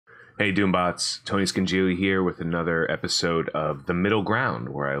Hey Doombots, Tony Scungili here with another episode of The Middle Ground,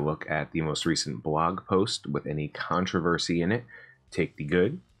 where I look at the most recent blog post with any controversy in it, take the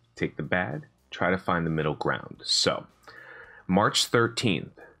good, take the bad, try to find the middle ground. So, March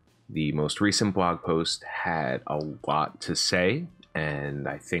 13th, the most recent blog post had a lot to say, and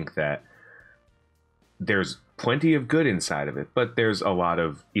I think that there's plenty of good inside of it, but there's a lot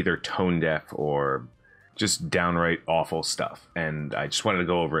of either tone deaf or just downright awful stuff, and I just wanted to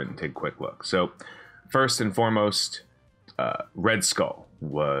go over it and take a quick look. So first and foremost, Red Skull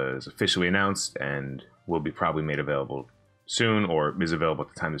was officially announced and will be probably made available soon, or is available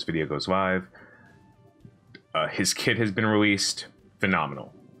at the time this video goes live. His kit has been released.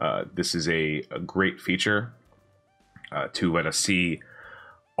 Phenomenal. This is a great feature to let us see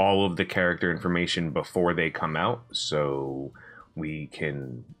all of the character information before they come out, so we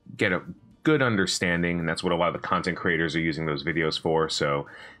can get a good understanding, and that's what a lot of the content creators are using those videos for. So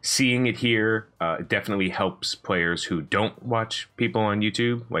seeing it here definitely helps players who don't watch people on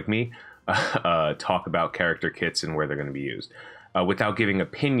YouTube like me talk about character kits and where they're going to be used without giving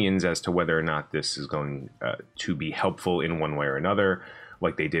opinions as to whether or not this is going to be helpful in one way or another,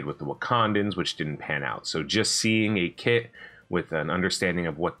 like they did with the Wakandans, which didn't pan out. So just seeing a kit with an understanding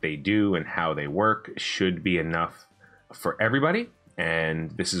of what they do and how they work should be enough for everybody, and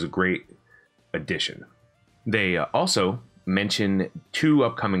this is a great addition. They also mention two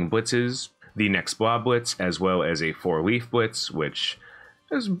upcoming blitzes, the next Blob Blitz as well as a 4-Leaf Blitz, which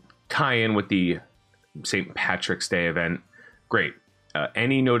does tie in with the St. Patrick's Day event. Great.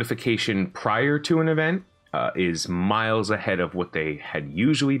 Any notification prior to an event is miles ahead of what they had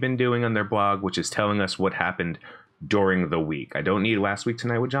usually been doing on their blog, which is telling us what happened during the week. I don't need Last Week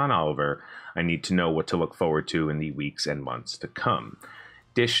Tonight with John Oliver. I need to know what to look forward to in the weeks and months to come.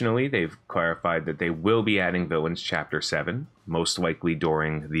 Additionally, they've clarified that they will be adding Villains Chapter 7, most likely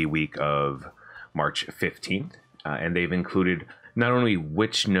during the week of March 15th. And they've included not only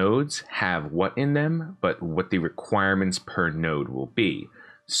which nodes have what in them, but what the requirements per node will be.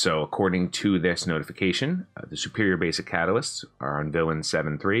 So according to this notification, the Superior Basic Catalysts are on Villain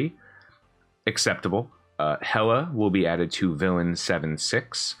 7.3. Acceptable. Hela will be added to Villain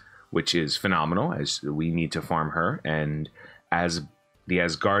 7.6, which is phenomenal, as we need to farm her. And as the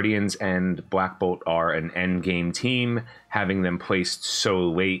Asgardians and Black Bolt are an endgame team, having them placed so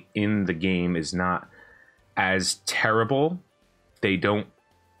late in the game is not as terrible. They don't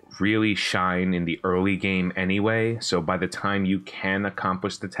really shine in the early game anyway, so by the time you can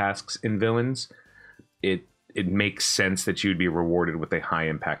accomplish the tasks in Villains, it makes sense that you'd be rewarded with a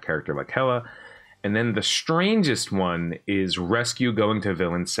high-impact character like Hela. And then the strangest one is Rescue going to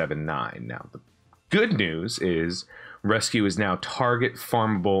Villain 7.9. Now, the good news is Rescue is now target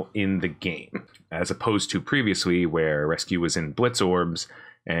farmable in the game, as opposed to previously where Rescue was in Blitz Orbs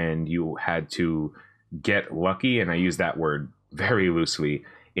and you had to get lucky, and I use that word very loosely,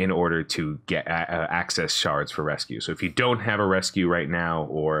 in order to get access shards for Rescue. So if you don't have a Rescue right now,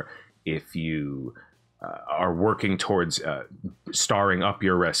 or if you are working towards starring up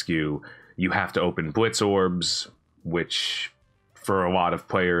your Rescue, you have to open Blitz Orbs, which for a lot of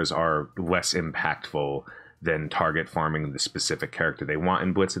players are less impactful than target farming the specific character they want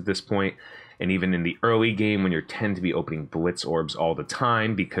in Blitz at this point. And even in the early game, when you tend to be opening Blitz Orbs all the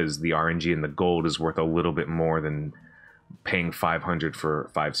time because the RNG and the gold is worth a little bit more than paying 500 for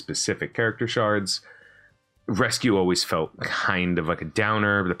 5 specific character shards, Rescue always felt kind of like a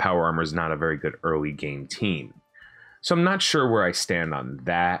downer. The Power Armor is not a very good early game team. So I'm not sure where I stand on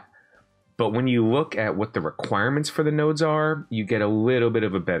that. But when you look at what the requirements for the nodes are, you get a little bit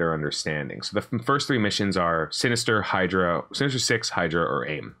of a better understanding. So the first 3 missions are Sinister, Hydra, Sinister 6, Hydra, or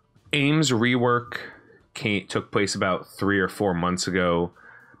AIM. AIM's rework took place about 3 or 4 months ago.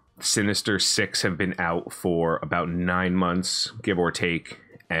 Sinister 6 have been out for about 9 months, give or take,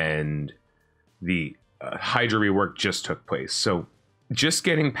 and the Hydra rework just took place. So just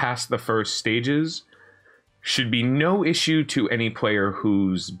getting past the first stages should be no issue to any player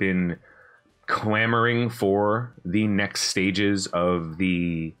who's been clamoring for the next stages of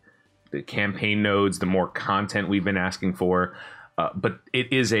the campaign nodes, the more content we've been asking for. But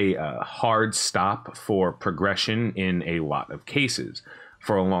it is a hard stop for progression in a lot of cases.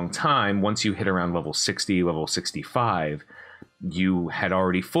 For a long time, once you hit around level 60, level 65, you had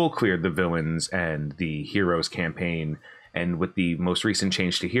already full cleared the villains and the heroes campaign. And with the most recent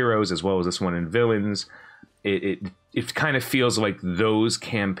change to heroes, as well as this one in villains, it kind of feels like those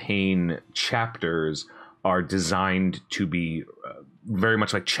campaign chapters are designed to be very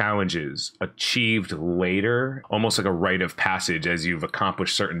much like challenges achieved later, almost like a rite of passage. As you've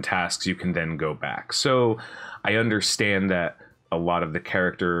accomplished certain tasks, you can then go back. So I understand that a lot of the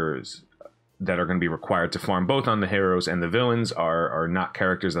characters that are going to be required to farm both on the heroes and the villains are not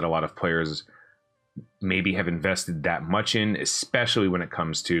characters that a lot of players maybe have invested that much in, especially when it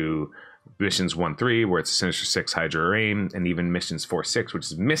comes to missions 1-3, where it's Sinister 6 Hydra or AIM, and even missions 4-6, which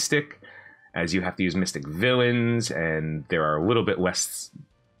is Mystic, as you have to use Mystic villains, and there are a little bit less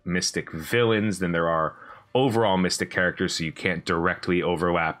Mystic villains than there are overall Mystic characters, so you can't directly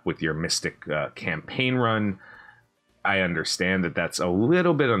overlap with your Mystic campaign run. I understand that that's a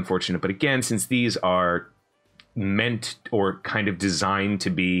little bit unfortunate, but again, since these are meant or kind of designed to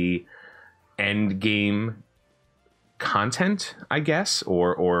be end game content, I guess,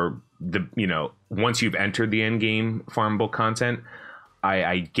 or the, you know, once you've entered the end game farmable content,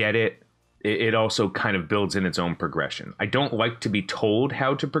 I get it. It also kind of builds in its own progression. I don't like to be told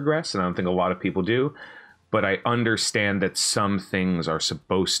how to progress, and I don't think a lot of people do, but I understand that some things are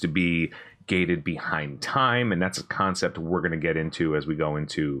supposed to be gated behind time, and that's a concept we're going to get into as we go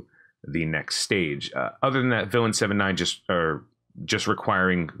into the next stage. Other than that, Villain 7-9 just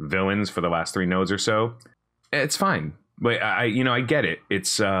requiring villains for the last 3 nodes or so, it's fine. But I get it.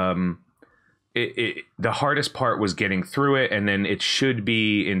 It's the hardest part was getting through it, and then it should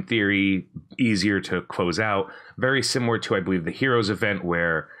be, in theory, easier to close out. Very similar to, I believe, the Heroes event,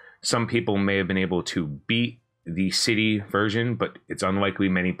 where some people may have been able to beat the city version, but it's unlikely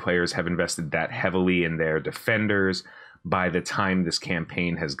many players have invested that heavily in their defenders by the time this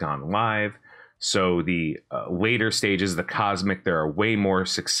campaign has gone live. So the later stages, the cosmic, there are way more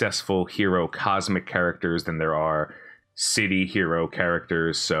successful hero cosmic characters than there are city hero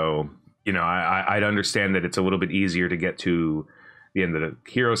characters. So, you know, I'd understand that it's a little bit easier to get to the end of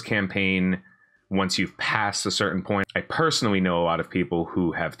the heroes campaign once you've passed a certain point. I personally know a lot of people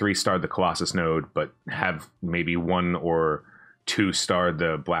who have 3-starred the Colossus node, but have maybe 1 or 2-starred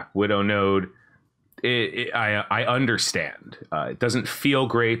the Black Widow node. I understand. It doesn't feel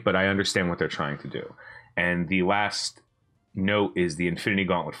great, but I understand what they're trying to do. And the last note is the Infinity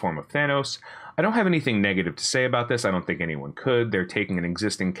Gauntlet form of Thanos. I don't have anything negative to say about this. I don't think anyone could. They're taking an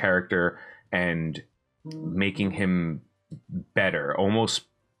existing character and making him better, almost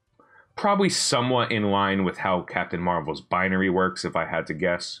probably somewhat in line with how Captain Marvel's binary works, if I had to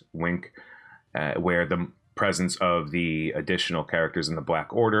guess, wink, where the presence of the additional characters in the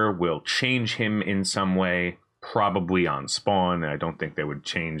Black Order will change him in some way, probably on spawn. I don't think they would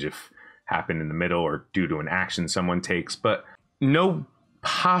change if happened in the middle or due to an action someone takes, but no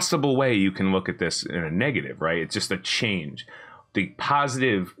possible way you can look at this in a negative, right? It's just a change. The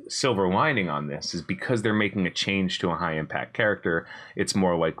positive silver lining on this is because they're making a change to a high impact character, it's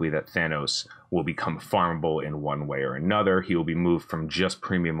more likely that Thanos will become farmable in one way or another. He will be moved from just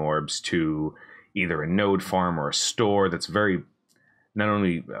premium orbs to either a node farm or a store. That's very not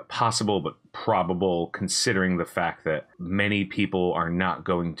only possible, but probable, considering the fact that many people are not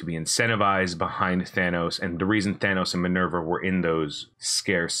going to be incentivized behind Thanos. And the reason Thanos and Minerva were in those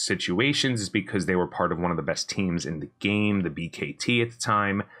scarce situations is because they were part of one of the best teams in the game, the BKT at the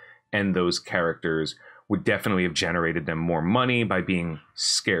time. And those characters would definitely have generated them more money by being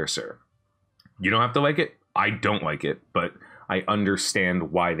scarcer. You don't have to like it. I don't like it, but I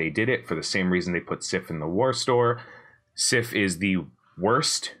understand why they did it, for the same reason they put Sif in the War Store. Sif is the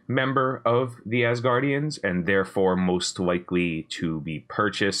worst member of the Asgardians, and therefore most likely to be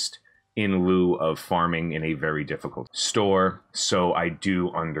purchased in lieu of farming in a very difficult store. So I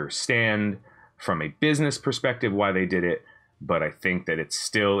do understand from a business perspective why they did it, but I think that it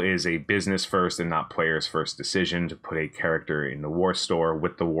still is a business first and not players first decision to put a character in the War Store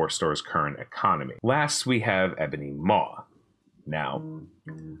with the War Store's current economy. Last, we have Ebony Maw. Now,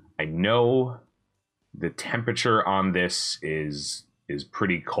 I know the temperature on this is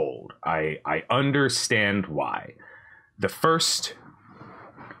pretty cold. I understand why. The first,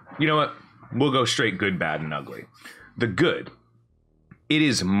 you know what? We'll go straight good, bad, and ugly. The good. It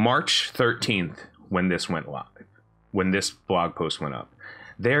is March 13th when this went live, when this blog post went up.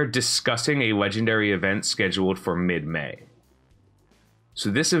 They're discussing a legendary event scheduled for mid-May.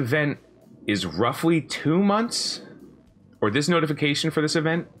 So this event is roughly 2 months, or this notification for this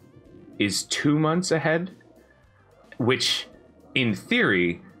event is 2 months ahead, which in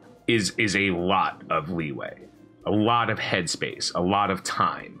theory is a lot of leeway, a lot of headspace, a lot of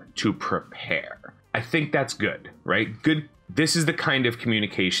time to prepare. I think that's good, right? Good. This is the kind of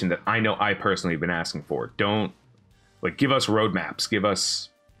communication that I know I personally have been asking for. Don't, like, give us roadmaps, give us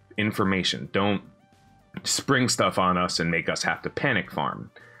information. Don't spring stuff on us and make us have to panic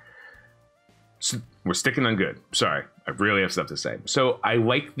farm. So we're sticking on good. Sorry, I really have stuff to say. So I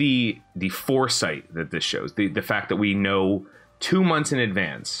like the foresight that this shows, the fact that we know 2 months in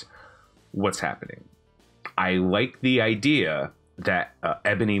advance what's happening. I like the idea that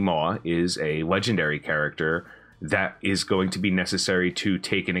Ebony Maw is a legendary character that is going to be necessary to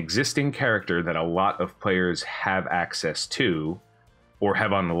take an existing character that a lot of players have access to or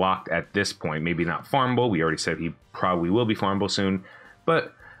have unlocked at this point. Maybe not farmable. We already said he probably will be farmable soon.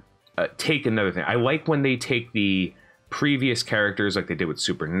 But take another thing. I like when they take the previous characters like they did with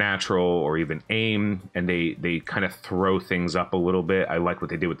Supernatural or even AIM, and they kind of throw things up a little bit. I like what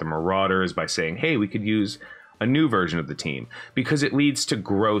they did with the Marauders by saying, hey, we could use a new version of the team, because it leads to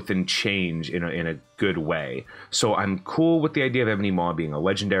growth and change in a good way. So I'm cool with the idea of Ebony Maw being a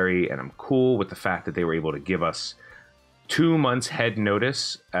legendary, and I'm cool with the fact that they were able to give us 2 months head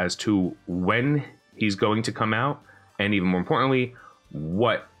notice as to when he's going to come out, and even more importantly,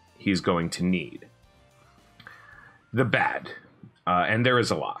 what he's going to need. The bad, and there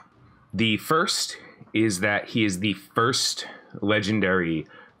is a lot. The first is that he is the first legendary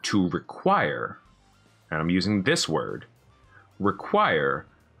to require, and I'm using this word, require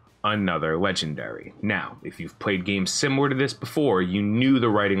another legendary. Now, if you've played games similar to this before, you knew the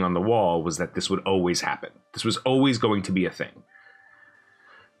writing on the wall was that this would always happen. This was always going to be a thing.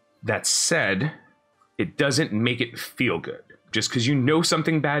 That said, it doesn't make it feel good. Just because you know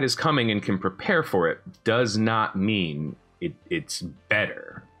something bad is coming and can prepare for it does not mean it's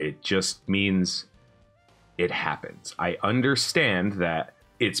better. It just means it happens. I understand that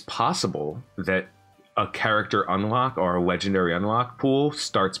it's possible that a character unlock or a legendary unlock pool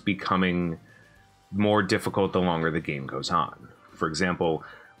starts becoming more difficult the longer the game goes on. For example,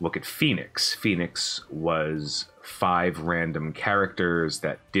 look at Phoenix. Phoenix was 5 random characters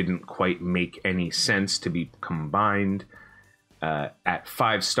that didn't quite make any sense to be combined. At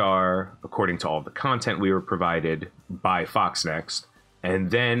 5-star, according to all the content we were provided by Fox Next.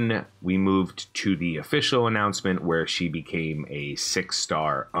 And then we moved to the official announcement where she became a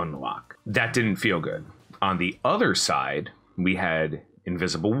 6-star unlock. That didn't feel good. On the other side, we had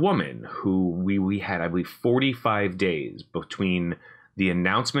Invisible Woman, who we had, I believe, 45 days between the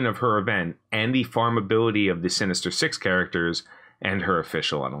announcement of her event and the farmability of the Sinister Six characters and her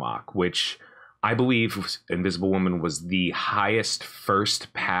official unlock, which I believe Invisible Woman was the highest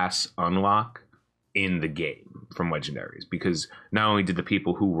first pass unlock in the game from legendaries, because not only did the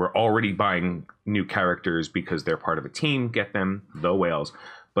people who were already buying new characters because they're part of a team get them, the whales,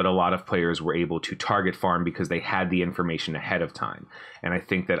 but a lot of players were able to target farm because they had the information ahead of time. And I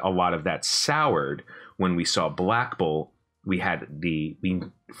think that a lot of that soured when we saw Black Bolt. We had the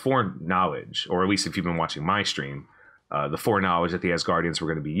foreknowledge, or at least if you've been watching my stream, the foreknowledge that the Asgardians were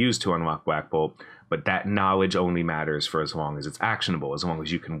going to be used to unlock Black Bolt, but that knowledge only matters for as long as it's actionable, as long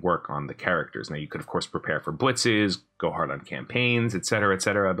as you can work on the characters. Now, you could, of course, prepare for blitzes, go hard on campaigns,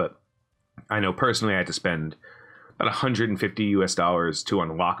 etc., but I know personally I had to spend about $150 to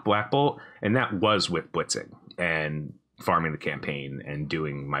unlock Black Bolt, and that was with blitzing and farming the campaign and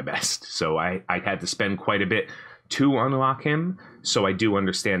doing my best. So I had to spend quite a bit to unlock him, so I do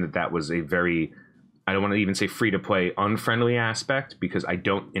understand that that was a very, I don't want to even say free-to-play, unfriendly aspect, because I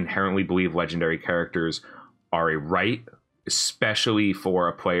don't inherently believe legendary characters are a right, especially for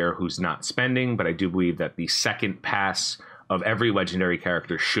a player who's not spending, but I do believe that the second pass of every legendary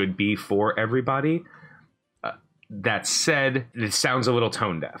character should be for everybody. That said, it sounds a little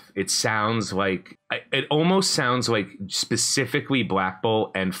tone deaf. It sounds like, it almost sounds like specifically Black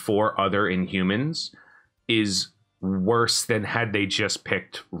Bolt and 4 other Inhumans is worse than had they just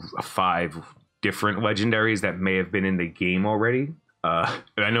picked 5 different legendaries that may have been in the game already. I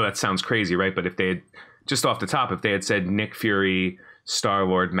know that sounds crazy, right? But if they had, just off the top, if they had said Nick Fury,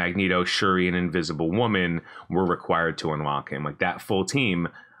 Star-Lord, Magneto, Shuri, and Invisible Woman were required to unlock him, like that full team,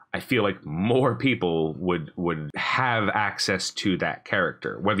 I feel like more people would have access to that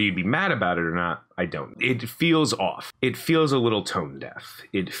character. Whether you'd be mad about it or not, I don't. It feels off. It feels a little tone deaf.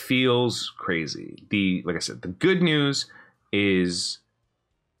 It feels crazy. Like I said, the good news is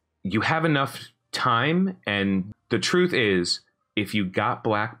you have enough time, and the truth is, if you got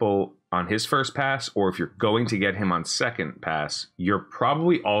Black Bolt on his first pass, or if you're going to get him on second pass, you're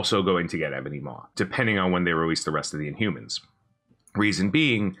probably also going to get Ebony Maw, depending on when they release the rest of the Inhumans. Reason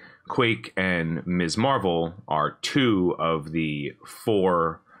being, Quake and Ms. Marvel are 2 of the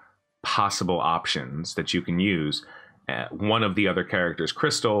 4 possible options that you can use. One of the other characters,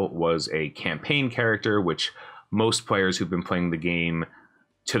 Crystal, was a campaign character, which most players who've been playing the game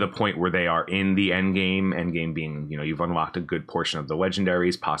to the point where they are in the end game being, you've unlocked a good portion of the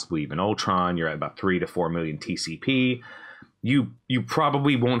legendaries, possibly even Ultron, you're at about 3 to 4 million TCP. You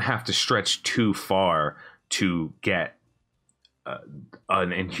probably won't have to stretch too far to get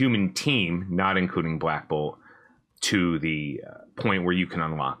an Inhuman team, not including Black Bolt, to the point where you can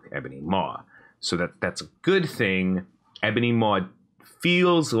unlock Ebony Maw. So that's a good thing. Ebony Maw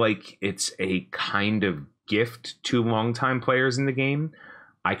feels like it's a kind of gift to longtime players in the game.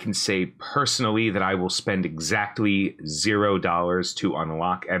 I can say personally that I will spend exactly $0 to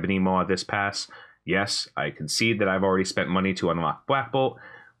unlock Ebony Maw this pass. Yes, I concede that I've already spent money to unlock Black Bolt,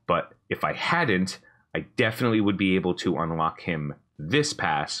 but if I hadn't, I definitely would be able to unlock him this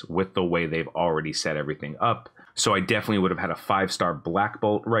pass with the way they've already set everything up. So I definitely would have had a 5-star Black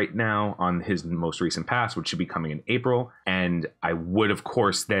Bolt right now on his most recent pass, which should be coming in April. And I would, of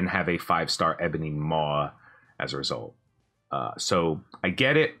course, then have a 5-star Ebony Maw as a result. So I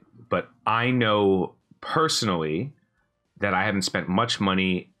get it, but I know personally that I haven't spent much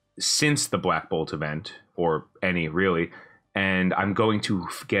money since the Black Bolt event, or any really, and I'm going to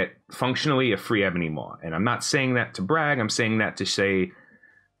get functionally a free Ebony Maw. And I'm not saying that to brag, I'm saying that to say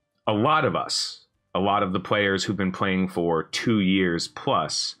a lot of us, a lot of the players who've been playing for 2 years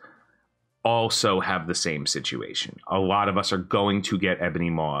plus also have the same situation. A lot of us are going to get Ebony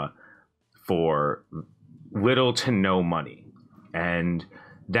Maw for little to no money. And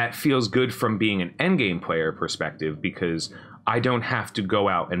that feels good from being an endgame player perspective, because I don't have to go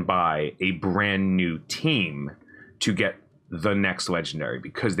out and buy a brand new team to get the next legendary,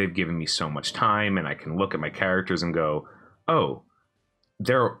 because they've given me so much time, and I can look at my characters and go, oh,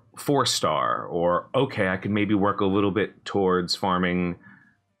 they're 4-star, or okay, I could maybe work a little bit towards farming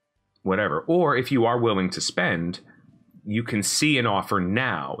whatever. Or if you are willing to spend, you can see an offer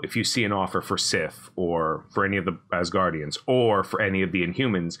now. If you see an offer for Sif, or for any of the Asgardians, or for any of the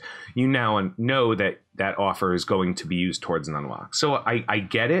Inhumans, you now know that that offer is going to be used towards an unlock. So I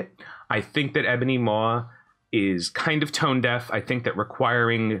get it. I think that Ebony Maw is kind of tone deaf. I think that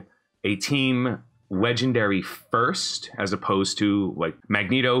requiring a team legendary first, as opposed to like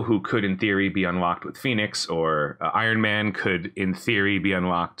Magneto, who could in theory be unlocked with Phoenix, or Iron Man could in theory be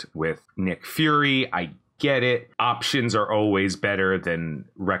unlocked with Nick Fury. I get it. Options are always better than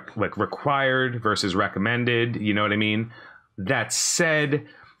required versus recommended. You know what I mean? That said,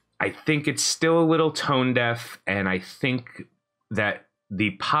 I think it's still a little tone deaf, and I think that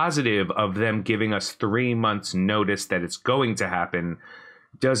the positive of them giving us 3 months notice that it's going to happen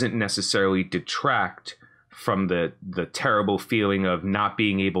doesn't necessarily detract from the terrible feeling of not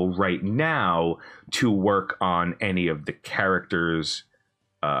being able right now to work on any of the characters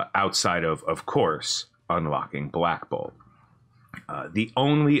outside of course, unlocking Black Bolt. The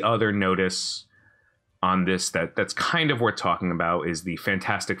only other notice on this that's kind of worth talking about is the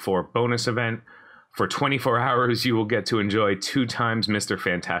Fantastic Four bonus event. For 24 hours, you will get to enjoy 2 times Mr.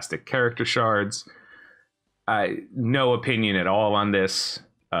 Fantastic character shards. No opinion at all on this.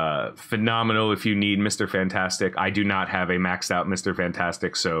 Phenomenal if you need Mr. Fantastic. I do not have a maxed out Mr.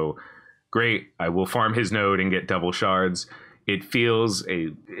 Fantastic, so great. I will farm his node and get double shards. It feels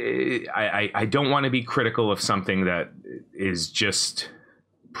I don't want to be critical of something that is just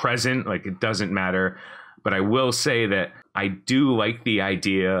present, like it doesn't matter. But I will say that I do like the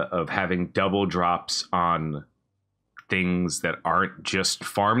idea of having double drops on things that aren't just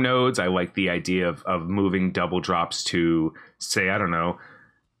farm nodes. I like the idea of moving double drops to, say, I don't know,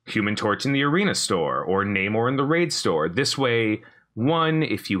 Human Torch in the Arena store or Namor in the Raid store. This way, one,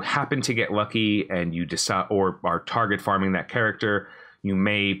 if you happen to get lucky and you decide or are target farming that character, you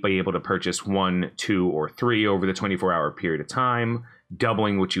may be able to purchase 1, 2, or 3 over the 24-hour period of time,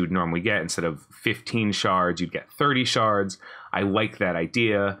 doubling what you would normally get. Instead of 15 shards, you'd get 30 shards. I like that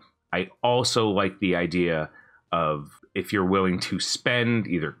idea. I also like the idea of, if you're willing to spend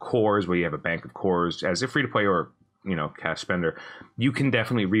either cores, where you have a bank of cores as a free-to-play, or cash spender, you can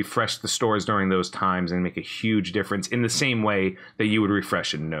definitely refresh the stores during those times and make a huge difference in the same way that you would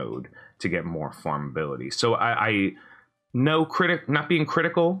refresh a node to get more farmability. So I not being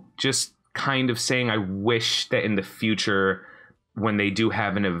critical, just kind of saying I wish that in the future, when they do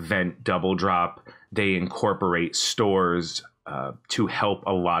have an event double drop, they incorporate stores to help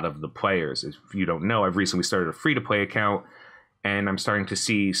a lot of the players. If you don't know, I've recently started a free-to-play account, and I'm starting to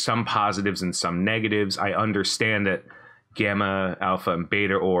see some positives and some negatives. I understand that Gamma, Alpha, and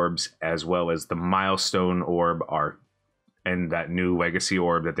Beta orbs, as well as the Milestone orb, and that new Legacy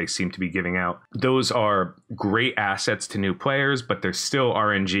orb that they seem to be giving out, those are great assets to new players, but they're still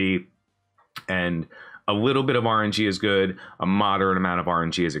RNG, and a little bit of RNG is good. A moderate amount of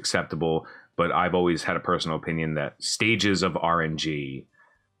RNG is acceptable, but I've always had a personal opinion that stages of RNG,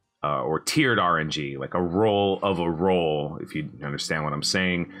 or tiered RNG, like a roll of a roll, if you understand what I'm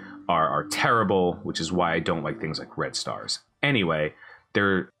saying, are terrible, which is why I don't like things like red stars. Anyway,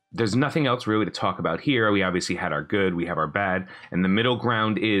 there's nothing else really to talk about here. We obviously had our good, we have our bad, and the middle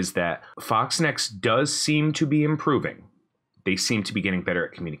ground is that Foxnext does seem to be improving. They seem to be getting better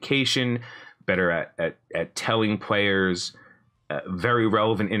at communication. better at telling players very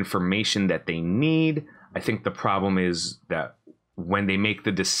relevant information that they need. I think the problem is that when they make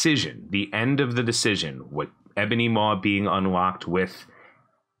the decision, the end of the decision, what Ebony Maw being unlocked with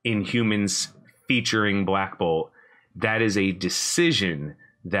Inhumans featuring Black Bolt, that is a decision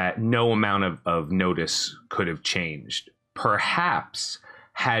that no amount of notice could have changed. Perhaps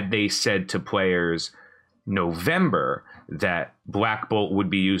had they said to players November that Black Bolt would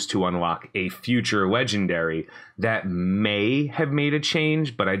be used to unlock a future legendary, that may have made a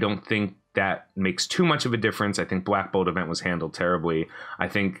change, but I don't think that makes too much of a difference. I think Black Bolt event was handled terribly. I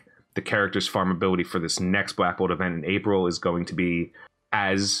think the character's farmability for this next Black Bolt event in April is going to be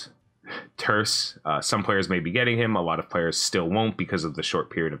as terse. Some players may be getting him. A lot of players still won't because of the short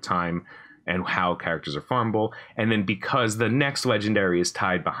period of time and how characters are farmable. And then because the next legendary is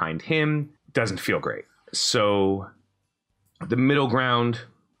tied behind him, doesn't feel great. So the middle ground,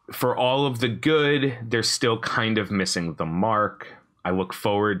 for all of the good, they're still kind of missing the mark. I look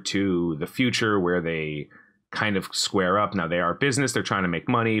forward to the future where they kind of square up. Now, they are business, they're trying to make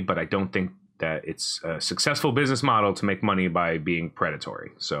money, but I don't think that it's a successful business model to make money by being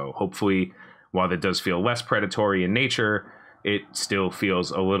predatory. So hopefully, while that does feel less predatory in nature, it still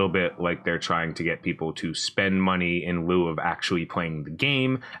feels a little bit like they're trying to get people to spend money in lieu of actually playing the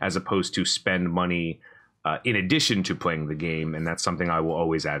game, as opposed to spend money in addition to playing the game, and that's something I will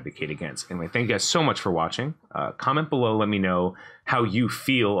always advocate against. Anyway, thank you guys so much for watching. Comment below, let me know how you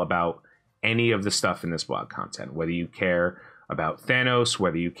feel about any of the stuff in this blog content, whether you care about Thanos,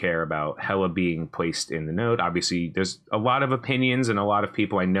 whether you care about Hela being placed in the node. Obviously, there's a lot of opinions, and a lot of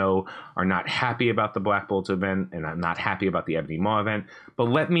people I know are not happy about the Black Bolt event, and I'm not happy about the Ebony Maw event, but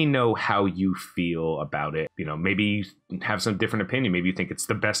let me know how you feel about it. You know, maybe you have some different opinion. Maybe you think it's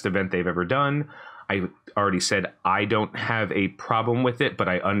the best event they've ever done. I already said I don't have a problem with it, but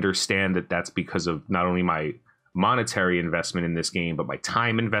I understand that that's because of not only my monetary investment in this game, but my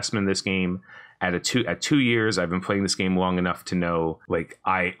time investment in this game. At 2 years, I've been playing this game long enough to know, like,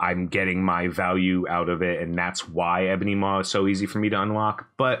 I'm getting my value out of it, and that's why Ebony Maw is so easy for me to unlock.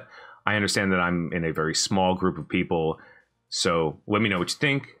 But I understand that I'm in a very small group of people, so let me know what you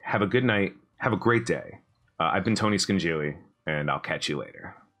think. Have a good night. Have a great day. I've been Tony Scungili, and I'll catch you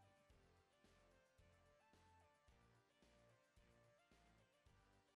later.